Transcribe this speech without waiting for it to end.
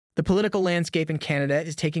The political landscape in Canada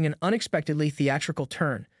is taking an unexpectedly theatrical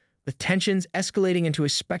turn, with tensions escalating into a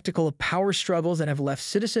spectacle of power struggles that have left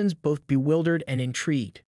citizens both bewildered and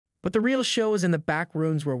intrigued. But the real show is in the back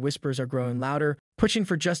rooms where whispers are growing louder, pushing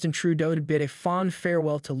for Justin Trudeau to bid a fond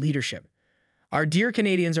farewell to leadership. Our dear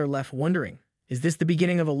Canadians are left wondering, is this the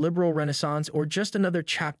beginning of a liberal renaissance or just another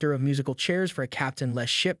chapter of musical chairs for a captain-less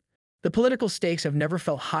ship? The political stakes have never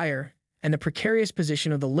felt higher, and the precarious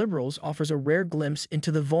position of the Liberals offers a rare glimpse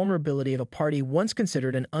into the vulnerability of a party once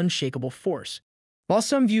considered an unshakable force. While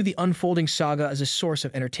some view the unfolding saga as a source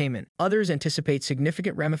of entertainment, others anticipate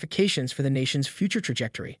significant ramifications for the nation's future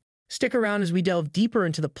trajectory. Stick around as we delve deeper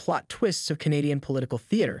into the plot twists of Canadian political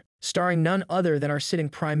theater, starring none other than our sitting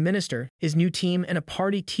Prime Minister, his new team, and a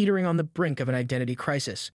party teetering on the brink of an identity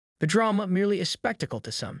crisis. The drama, merely a spectacle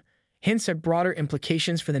to some, hints at broader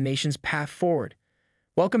implications for the nation's path forward.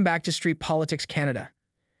 Welcome back to Street Politics Canada.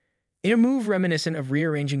 In a move reminiscent of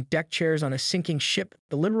rearranging deck chairs on a sinking ship,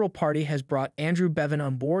 the Liberal Party has brought Andrew Bevan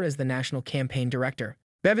on board as the national campaign director.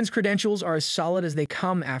 Bevan's credentials are as solid as they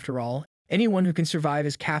come, after all. Anyone who can survive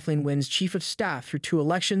as Kathleen Wynne's chief of staff through 2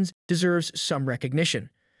 elections deserves some recognition.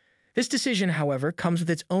 This decision, however, comes with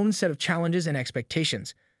its own set of challenges and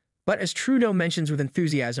expectations. But as Trudeau mentions with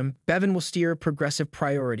enthusiasm, Bevan will steer progressive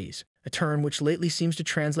priorities, a term which lately seems to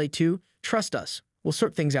translate to, "Trust us, we'll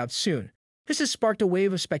sort things out soon." This has sparked a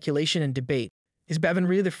wave of speculation and debate. Is Bevan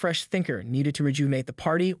really the fresh thinker needed to rejuvenate the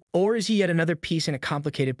party, or is he yet another piece in a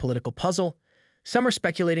complicated political puzzle? Some are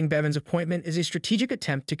speculating Bevan's appointment is a strategic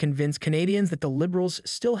attempt to convince Canadians that the Liberals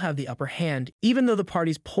still have the upper hand, even though the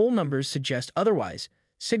party's poll numbers suggest otherwise,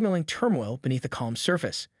 signaling turmoil beneath the calm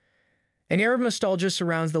surface. An air of nostalgia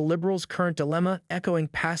surrounds the Liberals' current dilemma, echoing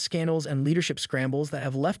past scandals and leadership scrambles that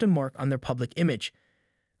have left a mark on their public image.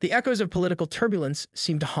 The echoes of political turbulence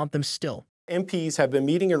seem to haunt them still. MPs have been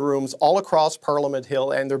meeting in rooms all across Parliament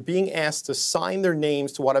Hill, and they're being asked to sign their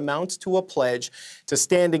names to what amounts to a pledge to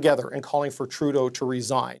stand together and calling for Trudeau to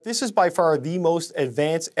resign. This is by far the most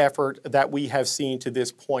advanced effort that we have seen to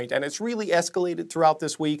this point, and it's really escalated throughout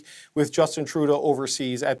this week with Justin Trudeau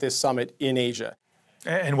overseas at this summit in Asia.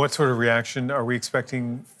 And what sort of reaction are we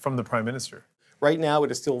expecting from the Prime Minister? Right now,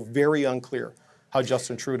 it is still very unclear how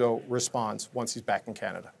Justin Trudeau responds once he's back in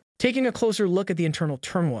Canada. Taking a closer look at the internal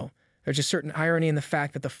turmoil, there's a certain irony in the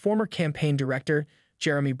fact that the former campaign director,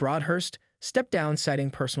 Jeremy Broadhurst, stepped down citing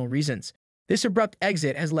personal reasons. This abrupt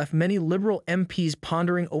exit has left many Liberal MPs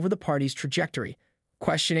pondering over the party's trajectory,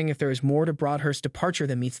 questioning if there is more to Broadhurst's departure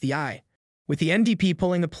than meets the eye. With the NDP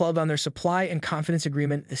pulling the plug on their supply and confidence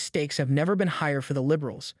agreement, the stakes have never been higher for the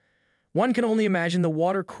Liberals. One can only imagine the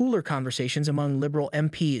water cooler conversations among Liberal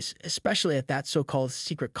MPs, especially at that so-called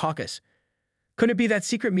secret caucus. Could it be that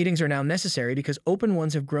secret meetings are now necessary because open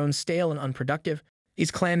ones have grown stale and unproductive?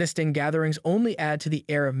 These clandestine gatherings only add to the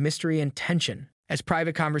air of mystery and tension, as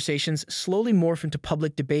private conversations slowly morph into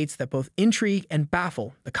public debates that both intrigue and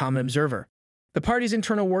baffle the common observer. The party's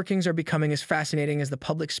internal workings are becoming as fascinating as the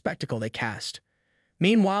public spectacle they cast.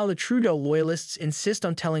 Meanwhile, the Trudeau loyalists insist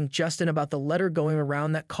on telling Justin about the letter going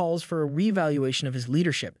around that calls for a reevaluation of his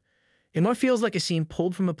leadership. In what feels like a scene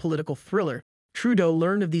pulled from a political thriller, Trudeau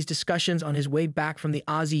learned of these discussions on his way back from the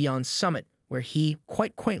ASEAN summit, where he,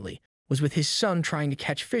 quite quaintly, was with his son trying to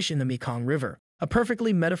catch fish in the Mekong River, a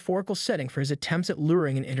perfectly metaphorical setting for his attempts at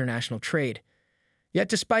luring in international trade. Yet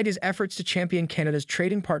despite his efforts to champion Canada's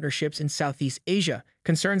trading partnerships in Southeast Asia,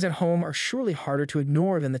 concerns at home are surely harder to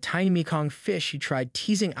ignore than the tiny Mekong fish he tried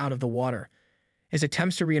teasing out of the water. His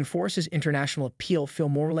attempts to reinforce his international appeal feel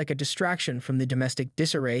more like a distraction from the domestic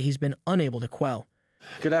disarray he's been unable to quell.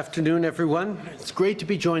 Good afternoon, everyone. It's great to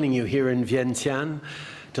be joining you here in Vientiane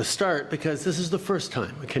to start because this is the first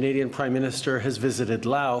time a Canadian Prime Minister has visited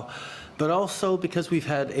Laos, but also because we've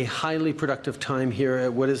had a highly productive time here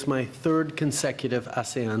at what is my 3rd consecutive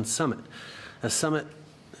ASEAN summit, a summit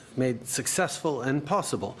made successful and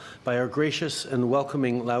possible by our gracious and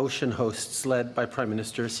welcoming Laotian hosts led by Prime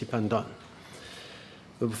Minister Siphandone.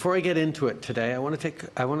 But before I get into it today, I want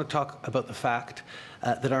to talk about the fact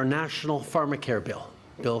that our National Pharmacare Bill,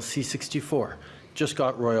 Bill C-64, just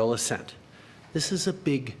got royal assent. This is a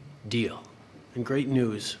big deal and great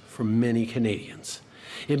news for many Canadians.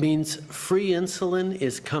 It means free insulin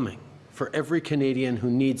is coming for every Canadian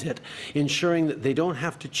who needs it, ensuring that they don't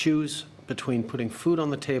have to choose between putting food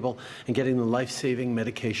on the table and getting the life-saving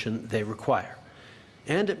medication they require.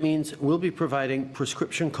 And it means we'll be providing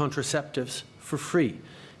prescription contraceptives for free,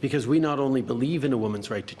 because we not only believe in a woman's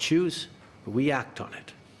right to choose, but we act on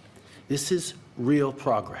it. This is real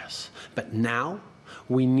progress. But now,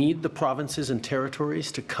 we need the provinces and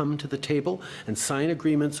territories to come to the table and sign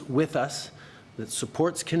agreements with us that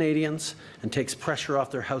supports Canadians and takes pressure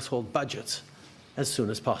off their household budgets as soon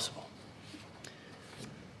as possible.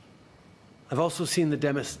 I've also seen the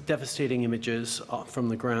devastating images from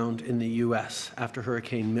the ground in the U.S. after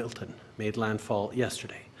Hurricane Milton made landfall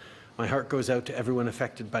yesterday. My heart goes out to everyone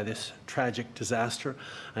affected by this tragic disaster.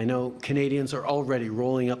 I know Canadians are already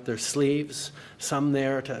rolling up their sleeves, some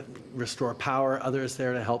there to restore power, others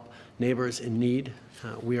there to help neighbours in need.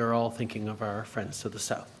 We are all thinking of our friends to the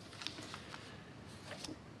south.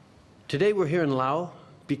 Today we're here in Laos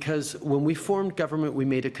because when we formed government, we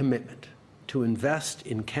made a commitment to invest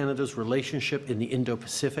in Canada's relationship in the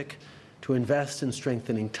Indo-Pacific, to invest in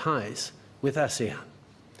strengthening ties with ASEAN,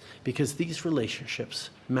 because these relationships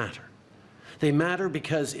matter. They matter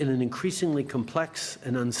because in an increasingly complex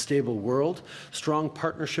and unstable world, strong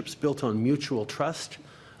partnerships built on mutual trust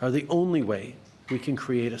are the only way we can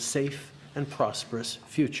create a safe and prosperous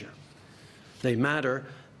future. They matter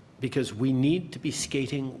because we need to be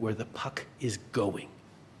skating where the puck is going.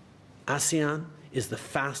 ASEAN is the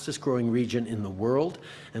fastest growing region in the world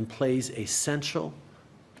and plays a central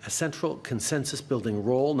consensus building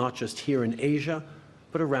role, not just here in Asia,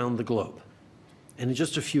 but around the globe. And in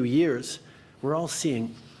just a few years, we're all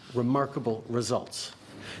seeing remarkable results.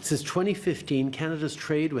 Since 2015, Canada's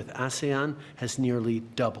trade with ASEAN has nearly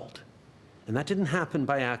doubled. And that didn't happen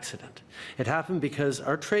by accident. It happened because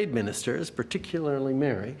our trade ministers, particularly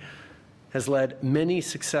Mary, has led many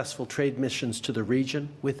successful trade missions to the region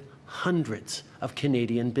with hundreds of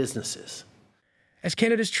Canadian businesses. As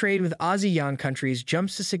Canada's trade with ASEAN countries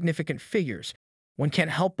jumps to significant figures, one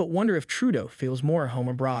can't help but wonder if Trudeau feels more home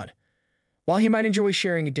abroad. While he might enjoy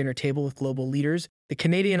sharing a dinner table with global leaders, the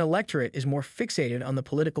Canadian electorate is more fixated on the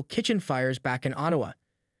political kitchen fires back in Ottawa.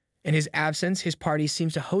 In his absence, his party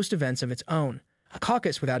seems to host events of its own, a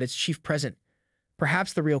caucus without its chief present.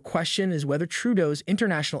 Perhaps the real question is whether Trudeau's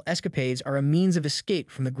international escapades are a means of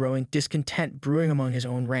escape from the growing discontent brewing among his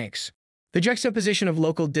own ranks. The juxtaposition of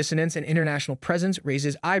local dissonance and international presence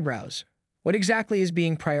raises eyebrows. What exactly is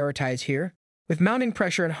being prioritized here? With mounting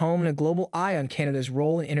pressure at home and a global eye on Canada's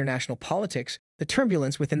role in international politics, the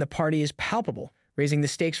turbulence within the party is palpable, raising the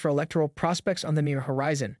stakes for electoral prospects on the near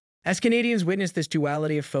horizon. As Canadians witness this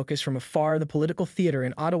duality of focus from afar, the political theater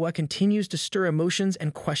in Ottawa continues to stir emotions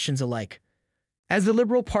and questions alike. As the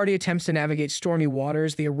Liberal Party attempts to navigate stormy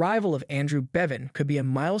waters, the arrival of Andrew Bevan could be a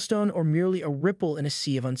milestone or merely a ripple in a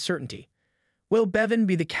sea of uncertainty. Will Bevan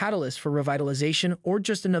be the catalyst for revitalization or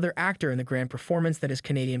just another actor in the grand performance that is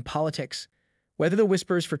Canadian politics? Whether the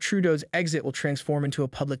whispers for Trudeau's exit will transform into a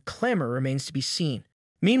public clamor remains to be seen.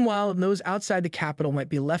 Meanwhile, those outside the capital might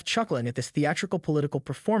be left chuckling at this theatrical political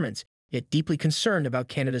performance, yet deeply concerned about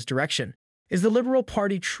Canada's direction. Is the Liberal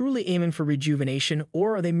Party truly aiming for rejuvenation,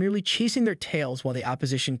 or are they merely chasing their tails while the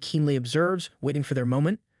opposition keenly observes, waiting for their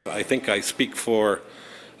moment? I think I speak for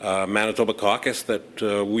Manitoba Caucus that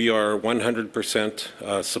we are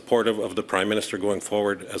 100% supportive of the Prime Minister going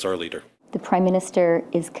forward as our leader. The Prime Minister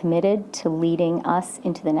is committed to leading us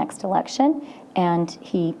into the next election, and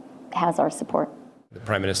he has our support. The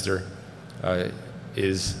Prime Minister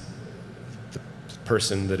is the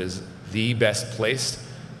person that is the best placed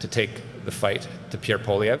to take the fight to Pierre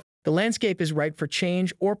Poilievre. The landscape is ripe for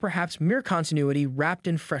change or perhaps mere continuity wrapped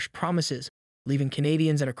in fresh promises, leaving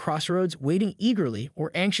Canadians at a crossroads waiting eagerly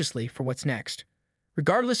or anxiously for what's next.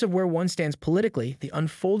 Regardless of where one stands politically, the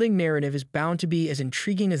unfolding narrative is bound to be as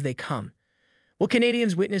intriguing as they come. Will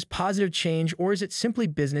Canadians witness positive change, or is it simply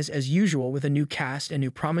business as usual with a new cast and new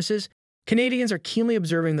promises? Canadians are keenly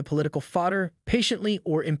observing the political fodder, patiently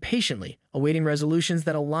or impatiently, awaiting resolutions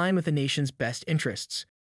that align with the nation's best interests.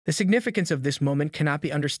 The significance of this moment cannot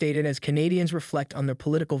be understated as Canadians reflect on their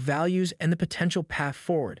political values and the potential path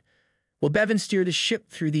forward. Will Bevan steer the ship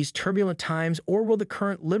through these turbulent times, or will the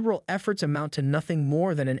current Liberal efforts amount to nothing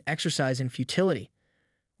more than an exercise in futility?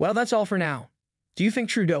 Well, that's all for now. Do you think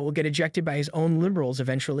Trudeau will get ejected by his own Liberals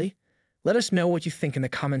eventually? Let us know what you think in the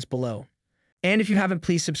comments below. And if you haven't,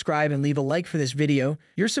 please subscribe and leave a like for this video.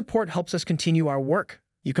 Your support helps us continue our work.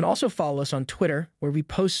 You can also follow us on Twitter, where we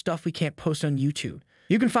post stuff we can't post on YouTube.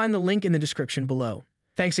 You can find the link in the description below.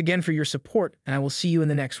 Thanks again for your support, and I will see you in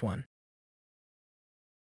the next one.